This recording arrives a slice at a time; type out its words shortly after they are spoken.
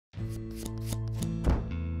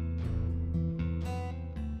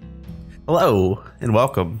Hello and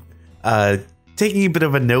welcome. Taking a bit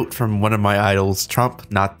of a note from one of my idols, Trump,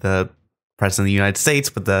 not the president of the United States,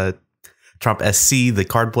 but the Trump SC, the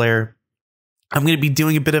card player. I'm going to be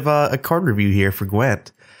doing a bit of a card review here for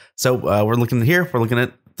Gwent. So we're looking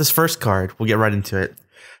at this first card. We'll get right into it.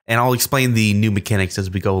 And I'll explain the new mechanics as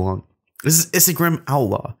we go along. This is Isegrim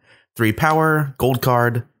Outlaw. 3 power, gold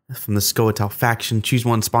card from the Scoia'tael faction. Choose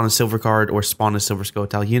one, spawn a silver card, or spawn a silver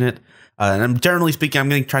Scoia'tael unit. And I'm generally speaking, I'm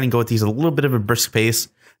going to try and go with these at a little bit of a brisk pace.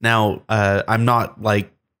 Now, I'm not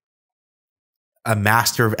like a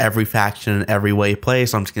master of every faction and every way of play,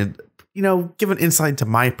 so I'm just going to, give an insight to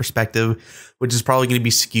my perspective, which is probably going to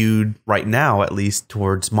be skewed right now, at least,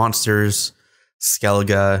 towards monsters,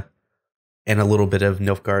 Skellige, and a little bit of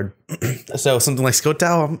Nilfgaard. So something like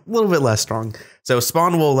Scoia'tael, I'm a little bit less strong. So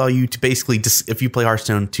spawn will allow you to basically, if you play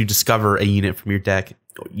Hearthstone, to discover a unit from your deck.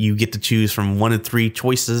 You get to choose from 1 of 3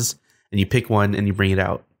 choices, and you pick one and you bring it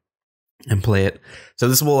out and play it. So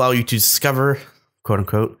this will allow you to discover, quote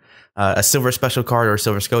unquote, a silver special card or a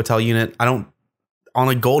silver Scoia'tael unit. On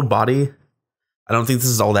a gold body, I don't think this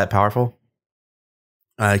is all that powerful.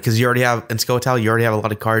 Because you already have, in Scoia'tael, you already have a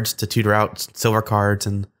lot of cards to tutor out, silver cards,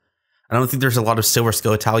 and I don't think there's a lot of silver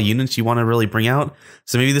Scoia'tael units you want to really bring out.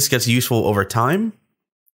 So maybe this gets useful over time.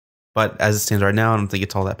 But as it stands right now, I don't think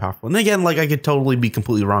it's all that powerful. And again, I could totally be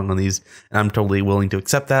completely wrong on these, and I'm totally willing to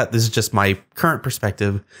accept that. This is just my current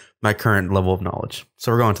perspective, my current level of knowledge.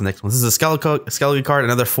 So we're going to the next one. This is a Skellige card,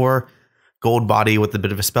 another 4 gold body with a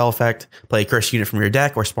bit of a spell effect. Play a cursed unit from your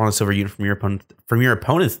deck, or spawn a silver unit from your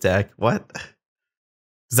opponent's deck. What?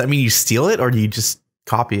 Does that mean you steal it, or do you just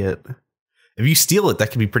copy it? If you steal it,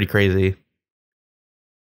 that could be pretty crazy.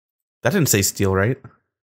 That didn't say steal, right?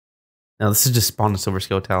 No, this is just spawn a silver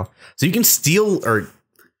Scoia'tael. So you can steal, or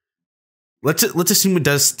let's assume it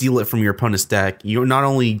does steal it from your opponent's deck. You not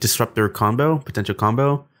only disrupt their potential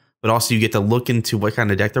combo, but also you get to look into what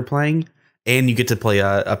kind of deck they're playing, and you get to play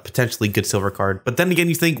a potentially good silver card. But then again,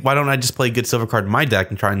 you think, why don't I just play a good silver card in my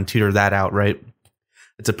deck and try and tutor that out, right?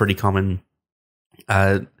 It's a pretty common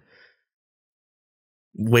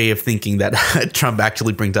way of thinking that Trump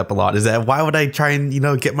actually brings up a lot, is that why would I try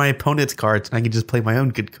and get my opponent's cards and I can just play my own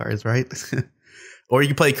good cards, right? Or you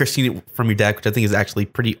can play a cursed unit from your deck, which I think is actually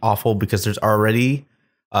pretty awful, because there's already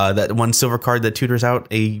that 1 silver card that tutors out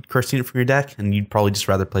a cursed unit from your deck, and you'd probably just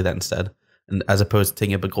rather play that instead, and as opposed to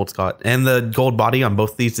taking up a gold Scott. And the gold body on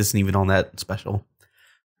both these isn't even on that special.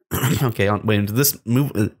 Okay, moving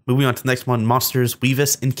on to the next one, Monsters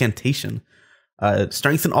Weavis Incantation.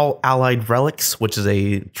 Strengthen all allied relics, which is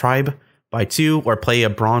a tribe, by 2, or play a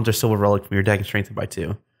bronze or silver relic from your deck and strengthen by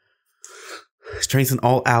 2. Strengthen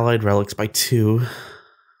all allied relics by 2,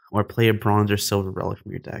 or play a bronze or silver relic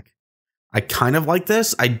from your deck. I kind of like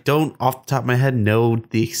this. I don't, off the top of my head, know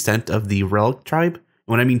the extent of the relic tribe.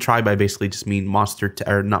 When I mean tribe, I basically just mean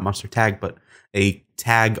not monster tag, but a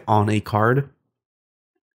tag on a card.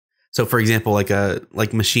 So, for example,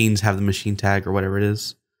 like machines have the machine tag or whatever it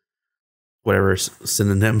is. Whatever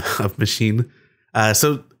synonym of machine.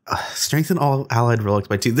 So strengthen all allied relics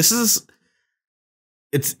by 2.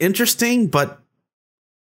 It's interesting, but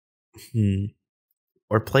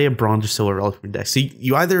or play a bronze or silver relic from your deck. So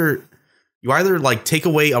you either like take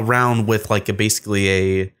away a round with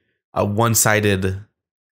basically a one-sided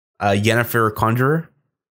Yennefer Conjurer.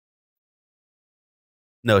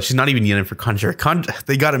 No, she's not even Yennefer Conjurer.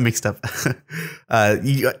 They got it mixed up.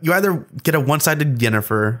 You either get a one-sided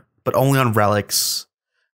Yennefer, but only on relics,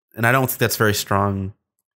 and I don't think that's very strong.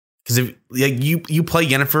 Because if you play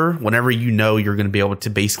Yennefer whenever you're going to be able to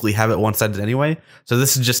basically have it one-sided anyway, so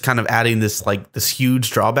this is just kind of adding this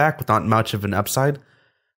huge drawback with not much of an upside.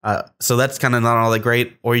 So that's kind of not all that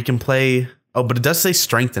great. Or you can play, but it does say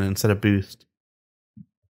strengthen instead of boost, so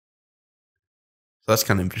that's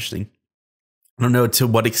kind of interesting. I don't know to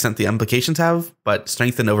what extent the implications have, but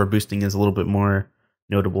strengthen over boosting is a little bit more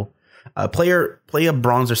notable. Play a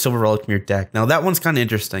bronze or silver relic from your deck. Now that one's kind of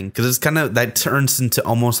interesting, because it's that turns into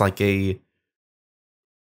almost like I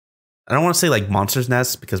don't want to say like Monster's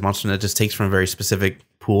Nest, because Monster's Nest just takes from a very specific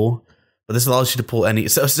pool, but this allows you to pull any.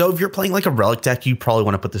 So if you're playing like a relic deck, you probably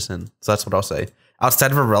want to put this in. So that's what I'll say.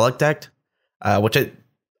 Outside of a relic deck, which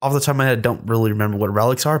off the top of my head, I don't really remember what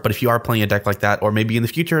relics are, but if you are playing a deck like that, or maybe in the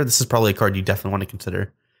future, this is probably a card you definitely want to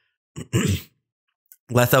consider.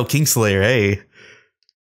 Letho Kingslayer, hey.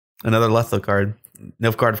 Another Letho card.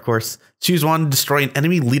 Nilfgaard, of course. Choose one, destroy an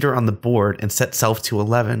enemy leader on the board, and set self to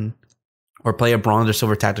 11. Or play a bronze or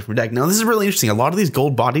silver tactic from your deck. Now, this is really interesting. A lot of these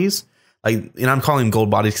gold bodies, I'm calling them gold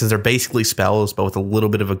bodies because they're basically spells, but with a little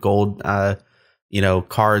bit of a gold, card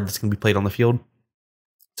that's going to be played on the field.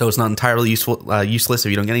 So it's not entirely useless if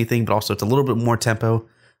you don't get anything, but also it's a little bit more tempo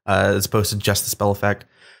as opposed to just the spell effect,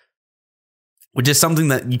 which is something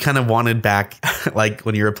that you kind of wanted back, like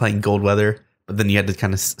when you were playing Gold Weather, but then you had to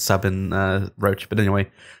kind of sub in Roach. But anyway,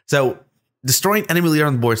 so destroying enemy leader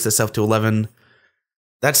on the board sets itself to 11.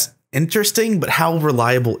 That's interesting, but how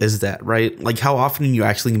reliable is that, right? Like how often are you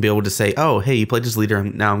actually gonna be able to say, oh, hey, you played this leader,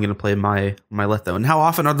 and now I'm going to play my Letho? And how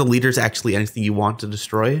often are the leaders actually anything you want to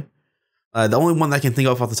destroy? The only one that I can think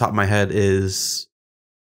of off the top of my head is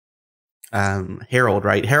Herald,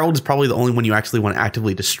 right? Herald is probably the only one you actually want to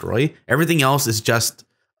actively destroy. Everything else is just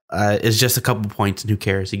a couple points, and who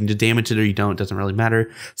cares? You can do damage it or you don't. It doesn't really matter.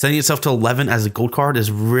 Setting itself to 11 as a gold card is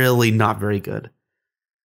really not very good.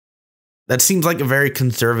 That seems like a very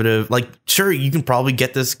conservative, like, sure, you can probably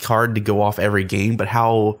get this card to go off every game, but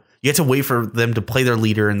how you have to wait for them to play their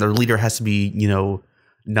leader, and their leader has to be, you know,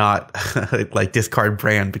 not like discard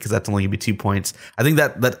brand, because that's only gonna be 2 points. I think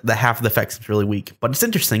that the half of the effects is really weak, but it's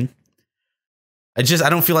interesting. It's just, I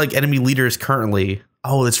don't feel like enemy leaders currently.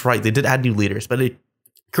 Oh, that's right. They did add new leaders, but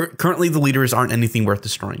currently the leaders aren't anything worth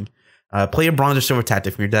destroying. Play a bronze or silver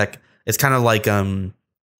tactic from your deck. It's kind of like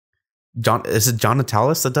is it John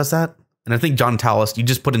Natalis that does that? And I think John Natalis, you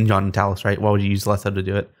just put in John Natalis, right? Why would you use Letho to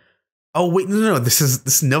do it? Oh wait, no. This is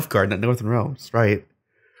Nilfgaard, not Northern Realms, right?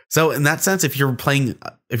 So in that sense, if you're trying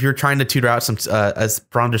to tutor out some as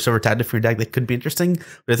bronze or silver tactic for your deck, that could be interesting.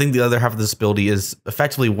 But I think the other half of this ability is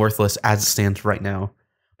effectively worthless as it stands right now.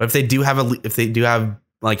 But if they do have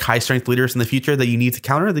like high strength leaders in the future that you need to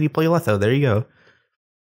counter, then you play Letho. There you go.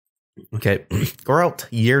 Okay, Geralt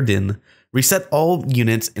Yerden. Reset all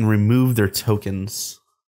units and remove their tokens.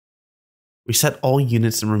 Reset all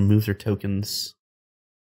units and remove their tokens.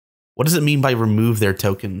 What does it mean by remove their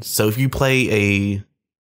tokens? So if you play a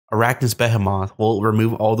Arachnus Behemoth, will it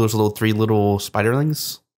remove all those three little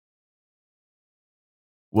spiderlings?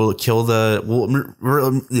 Will it kill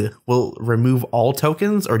will remove all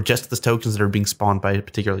tokens, or just the tokens that are being spawned by a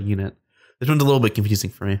particular unit? This one's a little bit confusing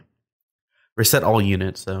for me. Reset all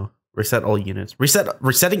units, though. Reset all units.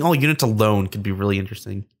 Resetting all units alone could be really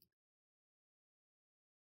interesting.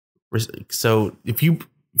 So if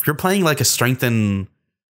you're playing like a strengthen,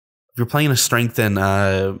 Skellige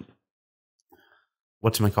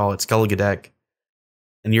deck,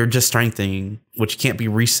 and you're just strengthening, which can't be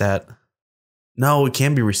reset. No, it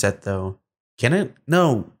can be reset though. Can it?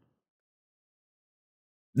 No,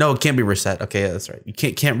 it can't be reset. Okay, that's right. You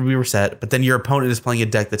can't be reset. But then your opponent is playing a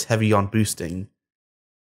deck that's heavy on boosting.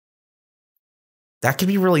 That could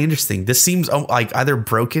be really interesting. This seems like either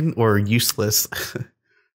broken or useless.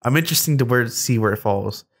 I'm interested to see where it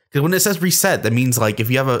falls. Because when it says reset, that means like if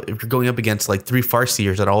you're going up against like 3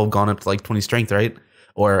 Farseers that all have gone up to like 20 strength, right?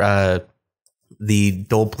 Or the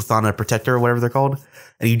Dol Plathana Protector or whatever they're called,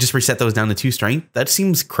 and you just reset those down to 2 strength. That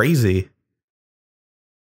seems crazy.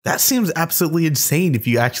 That seems absolutely insane if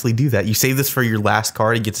you actually do that. You save this for your last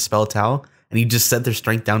card and get to spell a towel, and you just set their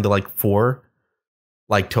strength down to like 4,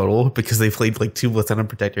 like total, because they played like 2 Plathana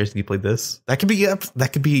Protectors and you played this. That could be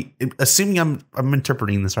assuming I'm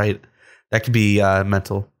interpreting this right. That could be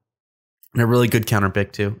mental. And a really good counter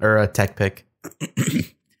pick too, or a tech pick.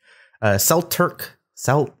 Seltkirk,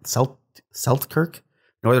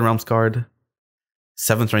 Northern Realms card,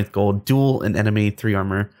 7 strength gold, duel an enemy, 3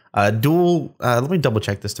 armor. Duel. Let me double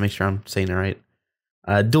check this to make sure I'm saying it right.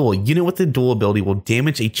 Duel unit with the duel ability will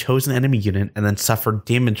damage a chosen enemy unit and then suffer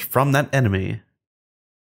damage from that enemy.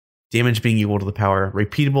 Damage being equal to the power,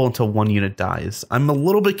 repeatable until 1 unit dies. I'm a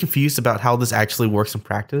little bit confused about how this actually works in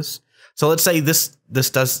practice. So let's say this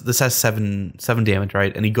has 7 damage,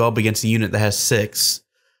 right? And you go up against a unit that has 6.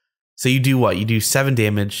 So you do what? You do 7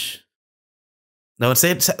 damage. No, let's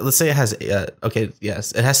say it has okay,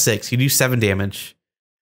 yes, it has 6. You do 7 damage,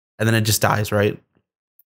 and then it just dies, right?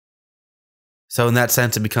 So in that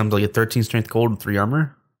sense, it becomes like a 13 strength gold and 3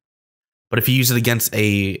 armor. But if you use it against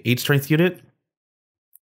a 8 strength unit,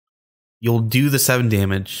 you'll do the 7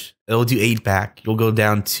 damage. It'll do 8 back. You'll go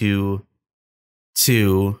down to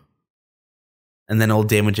 2, and then it'll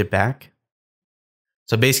damage it back.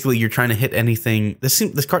 So basically, you're trying to hit anything. This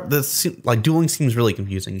like dueling seems really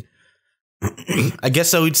confusing. I guess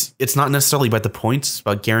so. It's not necessarily about the points. It's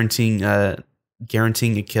about guaranteeing a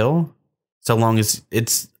kill, so long as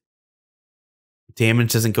its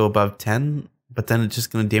damage doesn't go above 10. But then it's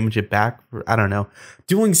just going to damage it back. I don't know.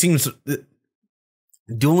 Dueling just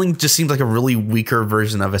seems like a really weaker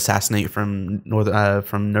version of Assassinate from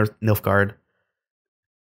Nilfgaard.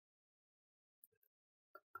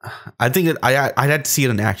 I think I'd have to see it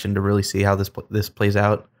in action to really see how this plays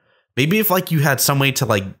out. Maybe if like you had some way to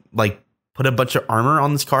like put a bunch of armor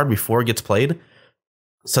on this card before it gets played,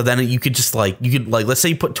 So then you could just like, let's say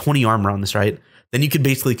you put 20 armor on this, right? Then you could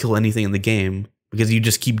basically kill anything in the game because you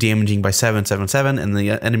just keep damaging by 7, 7, 7, and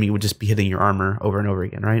the enemy would just be hitting your armor over and over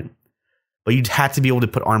again, right? But you'd have to be able to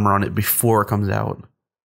put armor on it before it comes out,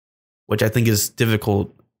 which I think is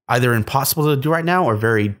difficult, either impossible to do right now or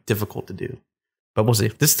very difficult to do. But we'll see.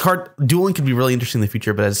 This card, dueling, could be really interesting in the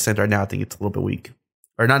future, but as it stands right now, I think it's a little bit weak.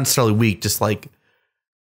 Or not necessarily weak, just like,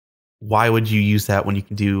 why would you use that when you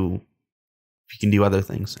can do other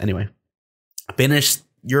things? Anyway, banish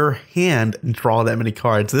your hand and draw that many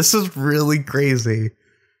cards. This is really crazy.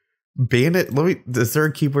 Banish. Is there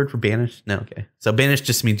a keyword for banish? No. Okay. So banish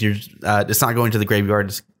just means you're. It's not going to the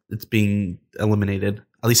graveyard. It's being eliminated.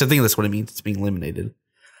 At least I think that's what it means. It's being eliminated.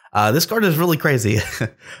 This card is really crazy.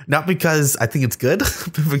 Not because I think it's good,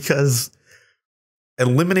 but because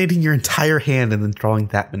eliminating your entire hand and then drawing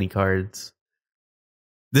that many cards.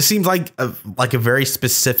 This seems like a very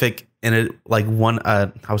specific and it like one.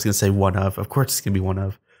 I was gonna say one of. Of course, it's gonna be one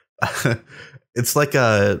of. It's like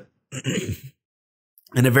in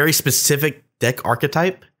a very specific deck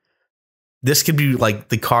archetype. This could be like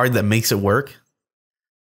the card that makes it work.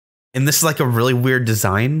 And this is like a really weird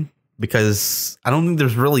design because I don't think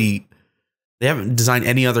they haven't designed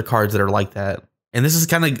any other cards that are like that. And this is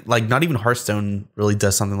kind of like not even Hearthstone really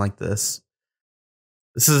does something like this.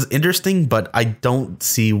 This is interesting, but I don't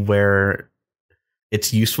see where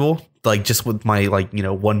it's useful. Like just with my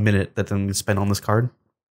 1 minute that I'm going to spend on this card.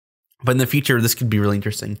 But in the future, this could be really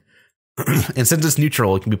interesting. And since it's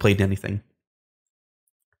neutral, it can be played in anything.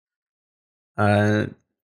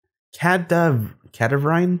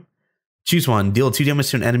 Cadaverine. Choose one. Deal 2 damage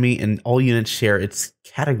to an enemy and all units share its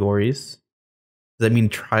categories. Does that mean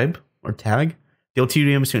tribe or tag? Deal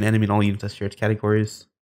 2 damage to an enemy and all units that share its categories.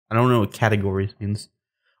 I don't know what categories means.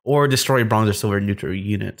 Or destroy a bronze or silver neutral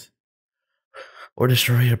unit. Or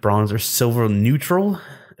destroy a bronze or silver neutral?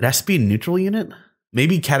 It has to be a neutral unit?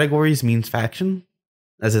 Maybe categories means faction,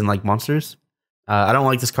 as in like monsters. I don't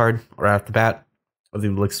like this card right off the bat. I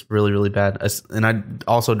think it looks really, really bad. And I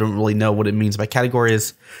also don't really know what it means by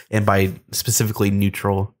categories and by specifically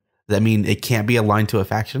neutral. Does that mean it can't be aligned to a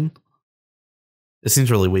faction? It seems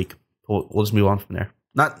really weak. We'll just move on from there.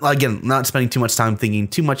 Not spending too much time thinking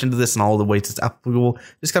too much into this and all the ways it's applicable.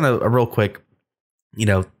 Just kind of a real quick,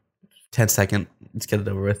 10-second. Let's get it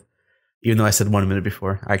over with. Even though I said 1 minute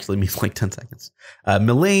before, I actually mean like 10 seconds.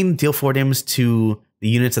 Milane, deal 4 damage to the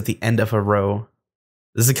units at the end of a row.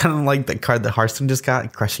 This is kind of like the card that Hearthstone just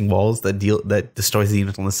got, Crushing Walls, that destroys the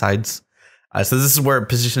units on the sides. So this is where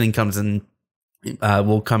positioning comes in.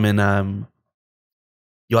 Will come in.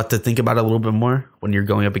 You'll have to think about it a little bit more when you're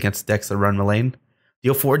going up against decks that run Milane.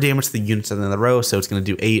 Deal 4 damage to the units at the end of the row, so it's going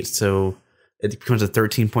to do 8. So it becomes a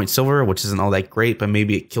 13-point silver, which isn't all that great, but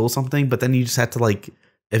maybe it kills something. But then you just have to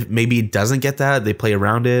if maybe it doesn't get that, they play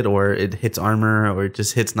around it, or it hits armor, or it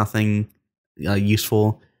just hits nothing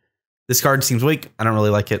useful. This card seems weak. I don't really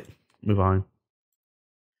like it. Move on.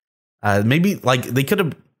 Maybe they could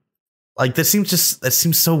have it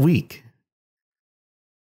seems so weak.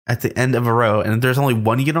 At the end of a row, and if there's only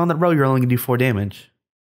one unit on that row, you're only gonna do 4 damage.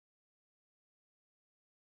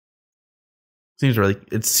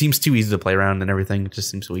 It seems too easy to play around and everything. It just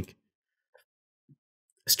seems weak.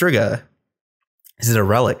 Striga. Is it a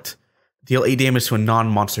relic? Deal 8 damage to a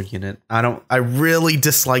non-monster unit. I really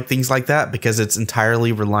dislike things like that because it's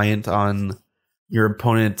entirely reliant on your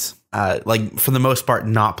opponent, for the most part,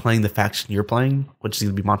 not playing the faction you're playing, which is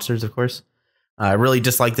going to be monsters, of course. I really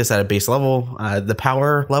dislike this at a base level. The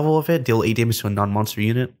power level of it, deal 8 damage to a non-monster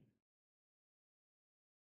unit.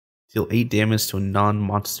 Deal 8 damage to a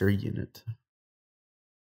non-monster unit.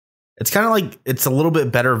 It's kind of it's a little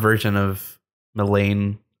bit better version of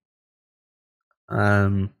Milane.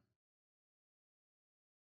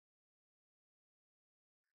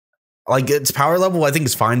 Its power level, I think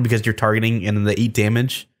is fine because you're targeting and the 8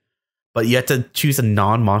 damage, but you have to choose a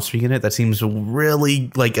non-monster unit. That seems really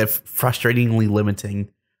frustratingly limiting.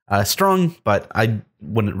 Strong, but I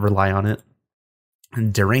wouldn't rely on it.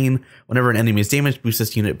 And Derain, whenever an enemy is damaged, boost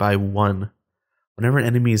this unit by 1. Whenever an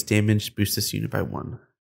enemy is damaged, boost this unit by 1.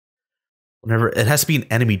 Whenever it has to be an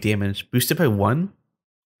enemy damage, boost it by 1.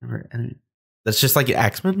 That's just like an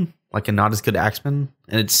Axeman, like a not as good Axeman,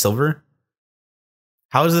 and it's silver.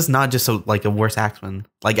 How is this not just a worse Axeman?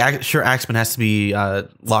 Sure, Axeman has to be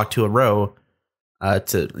locked to a row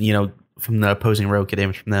to from the opposing row, get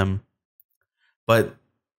damage from them. But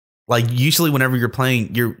usually whenever you're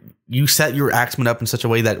playing, you set your Axeman up in such a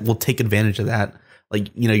way that will take advantage of that.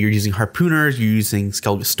 You're using Harpooners, you're using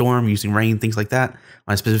Skellige Storm, you're using Rain, things like that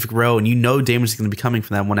on a specific row, and damage is going to be coming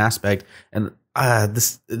from that one aspect. And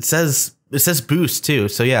it says it says boost too.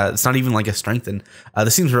 So yeah, it's not even like a strengthen.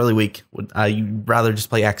 This seems really weak. You'd rather just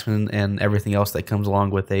play Axeman and everything else that comes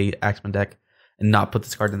along with a Axeman deck and not put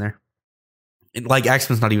this card in there. Like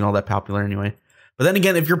Axeman's not even all that popular anyway. But then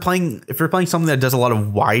again, if you're playing something that does a lot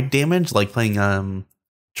of wide damage, like playing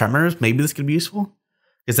Tremors, maybe this could be useful.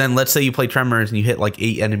 Because then let's say you play Tremors and you hit like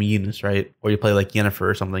 8 enemy units, right? Or you play like Yennefer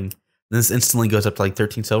or something. This instantly goes up to like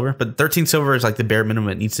 13 silver, but 13 silver is like the bare minimum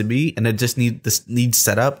it needs to be, and it just needs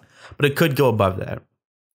setup, but it could go above that.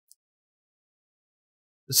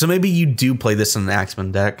 So maybe you do play this in an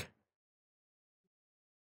Axeman deck.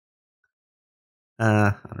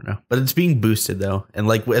 I don't know, but it's being boosted though, and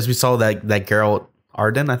like as we saw that Geralt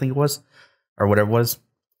Arden, I think it was, or whatever it was,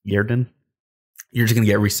 Yerden, you're just gonna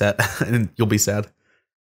get reset and you'll be sad.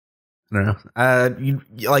 I don't know.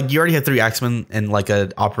 You already have 3 Axemen and like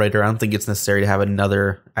an operator. I don't think it's necessary to have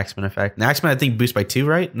another Axeman effect. And Axeman, I think, boost by 2,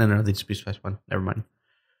 right? No, they just boost by 1. Never mind.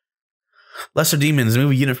 Lesser Demons.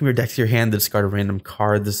 Move a unit from your deck to your hand, then discard a random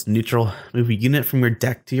card. This is neutral. Move a unit from your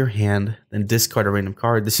deck to your hand, then discard a random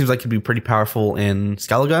card. This seems like it could be pretty powerful in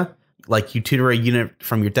Skellige. Like you tutor a unit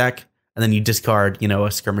from your deck, and then you discard, you know,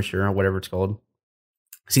 a skirmisher or whatever it's called.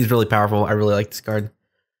 Seems really powerful. I really like this card.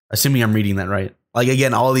 Assuming I'm reading that right. Like,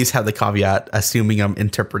 again, all of these have the caveat, assuming I'm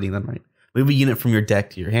interpreting them right. Move a unit from your deck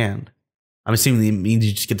to your hand. I'm assuming it means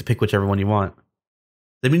you just get to pick whichever one you want. Does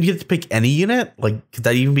that mean you get to pick any unit? Like, could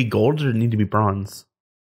that even be gold or does it need to be bronze?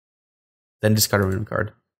 Then discard a random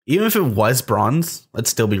card. Even if it was bronze, that'd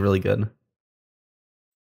still be really good.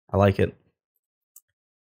 I like it.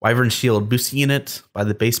 Wyvern Shield. Boost a unit by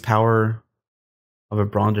the base power of a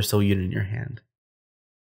bronze or silver unit in your hand.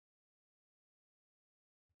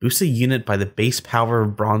 Boost a unit by the base power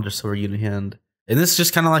of bronze or silver unit in hand. And this is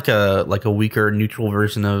just kind of like a weaker neutral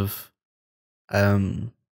version of the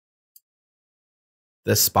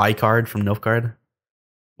spy card from Nilfgaard.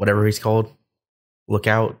 Whatever he's called.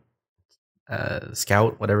 Lookout.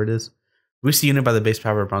 Scout, whatever it is. Boost a unit by the base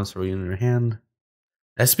power of bronze or silver unit in your hand.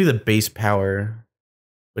 It has to be the base power,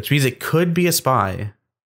 which means it could be a spy.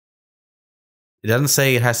 It doesn't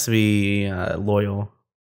say it has to be loyal.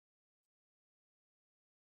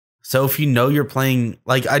 So if you know you're playing,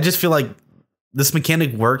 like, I just feel like this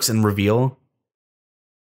mechanic works in reveal.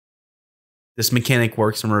 This mechanic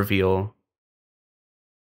works in reveal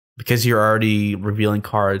because you're already revealing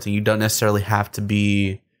cards and you don't necessarily have to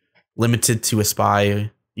be limited to a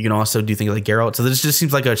spy. You can also do things like Geralt. So this just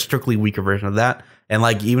seems like a strictly weaker version of that. And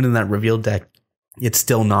like even in that reveal deck, it's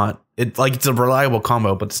still not, it's a reliable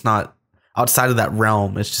combo, but it's not outside of that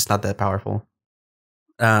realm. It's just not that powerful.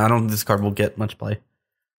 I don't think this card will get much play.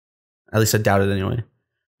 At least I doubt it anyway.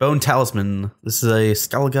 Bone Talisman. This is a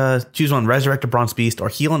Skellige. Choose one. Resurrect a Bronze Beast or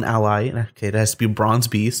heal an ally. Okay, it has to be Bronze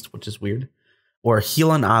Beast, which is weird. Or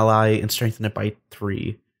heal an ally and strengthen it by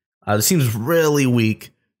 3. This seems really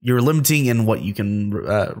weak. You're limiting in what you can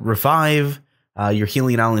revive. You're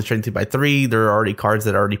healing an ally and strengthening it by 3. There are already cards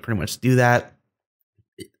that already pretty much do that.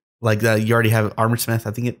 Like you already have Armorsmith.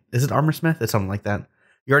 I think is it Armorsmith? It's something like that.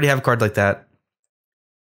 You already have a card like that.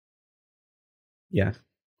 Yeah.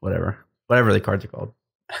 Whatever the cards are called.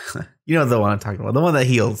 You know the one I'm talking about. The one that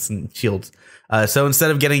heals and shields. So instead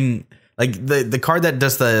of getting like the card that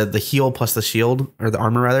does the heal plus the shield, or the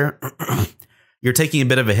armor rather, you're taking a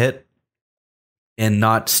bit of a hit and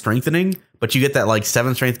not strengthening, but you get that like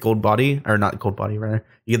 7 strength gold body, or not gold body rather.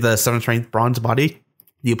 You get the 7 strength bronze body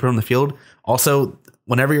you put on the field. Also,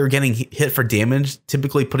 whenever you're getting hit for damage,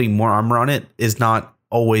 typically putting more armor on it is not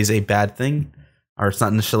always a bad thing, or it's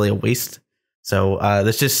not necessarily a waste. So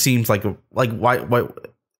this just seems like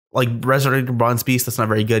Resurrected Bronze Beast. That's not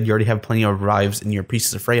very good. You already have plenty of revives in your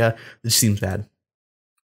Priestess of Freya. This seems bad.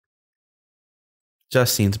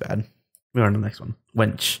 Just seems bad. Move on to the next one.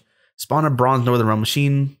 Wench. Spawn a Bronze Northern Realm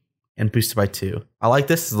machine and boost it by 2. I like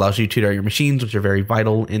this. It allows you to tutor your machines, which are very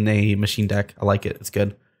vital in a machine deck. I like it. It's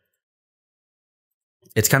good.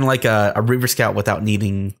 It's kind of like a Reaver Scout without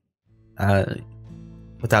needing one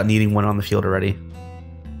on the field already.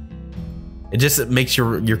 It just makes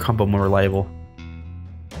your combo more reliable.